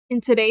In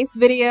today's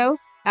video,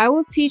 I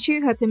will teach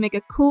you how to make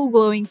a cool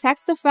glowing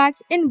text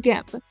effect in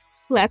GIMP.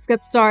 Let's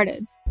get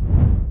started.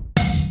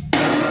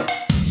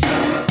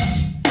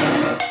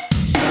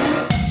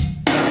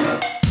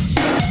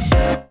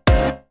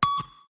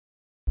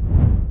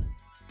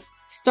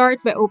 Start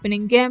by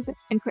opening GIMP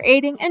and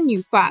creating a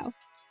new file.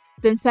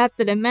 Then set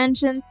the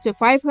dimensions to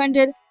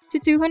 500 to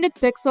 200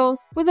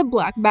 pixels with a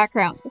black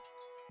background.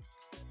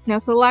 Now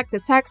select the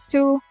text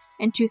tool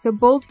and choose a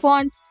bold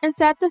font and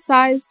set the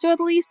size to at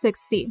least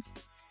 60.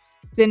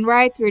 Then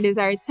write your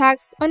desired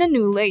text on a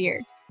new layer.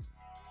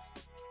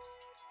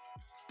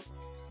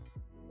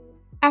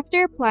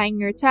 After applying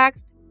your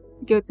text,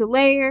 go to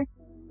Layer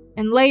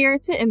and Layer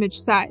to Image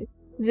Size.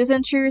 This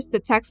ensures the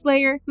text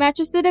layer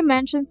matches the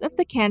dimensions of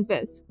the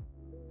canvas.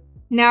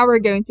 Now we're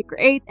going to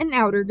create an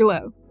outer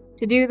glow.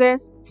 To do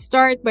this,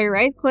 start by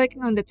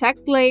right-clicking on the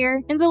text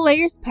layer in the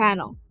Layers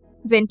panel.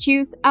 Then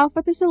choose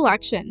Alpha to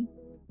Selection.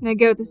 Now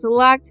go to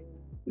Select,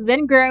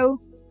 then Grow,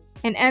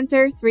 and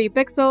enter 3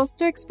 pixels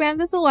to expand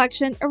the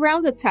selection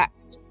around the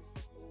text.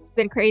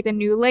 Then create a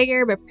new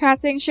layer by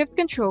pressing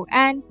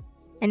Shift-Ctrl-N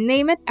and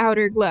name it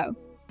Outer Glow.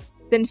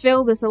 Then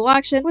fill the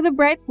selection with a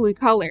bright blue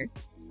color.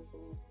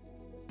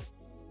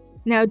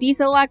 Now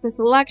deselect the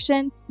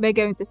selection by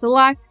going to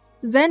Select,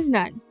 then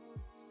None.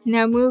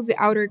 Now move the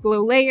outer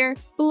glow layer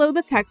below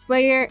the text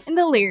layer in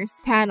the Layers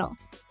panel.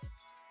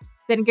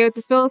 Then go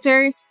to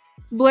Filters,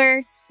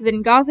 Blur,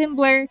 then Gaussian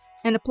Blur,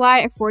 and apply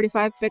a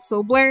 45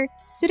 pixel blur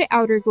to the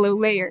outer glow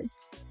layer.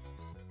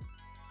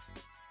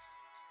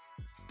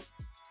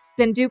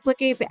 Then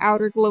duplicate the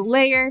outer glow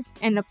layer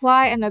and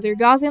apply another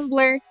Gaussian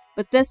blur,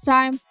 but this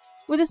time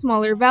with a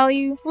smaller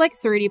value like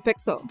 30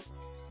 pixel.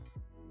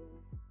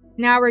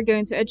 Now we're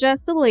going to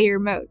adjust the layer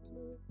modes.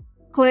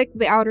 Click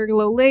the outer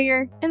glow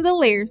layer in the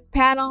Layers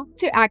panel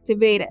to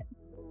activate it.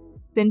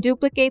 Then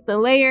duplicate the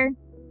layer.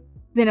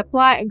 Then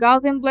apply a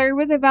Gaussian blur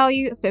with a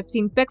value of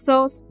 15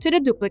 pixels to the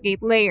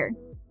duplicate layer.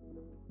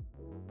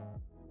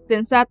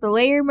 Then set the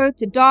layer mode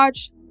to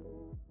Dodge.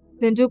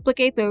 Then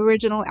duplicate the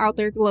original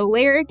outer glow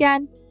layer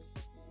again.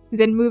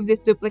 Then move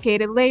this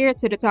duplicated layer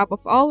to the top of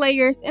all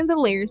layers in the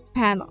Layers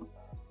panel.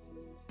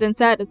 Then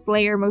set its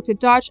layer mode to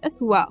Dodge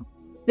as well.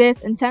 This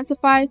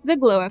intensifies the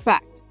glow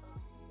effect.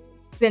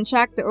 Then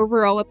check the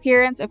overall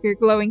appearance of your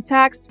glowing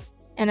text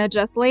and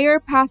adjust layer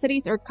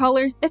opacities or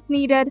colors if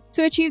needed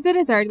to achieve the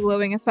desired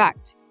glowing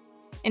effect.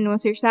 And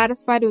once you're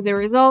satisfied with the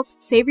result,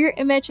 save your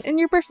image in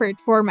your preferred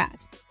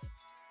format.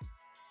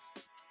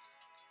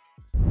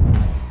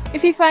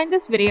 If you find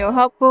this video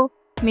helpful,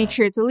 make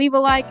sure to leave a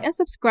like and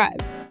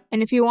subscribe.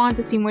 And if you want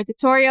to see more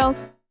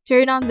tutorials,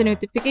 turn on the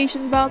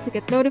notification bell to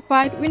get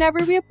notified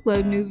whenever we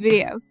upload new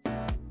videos.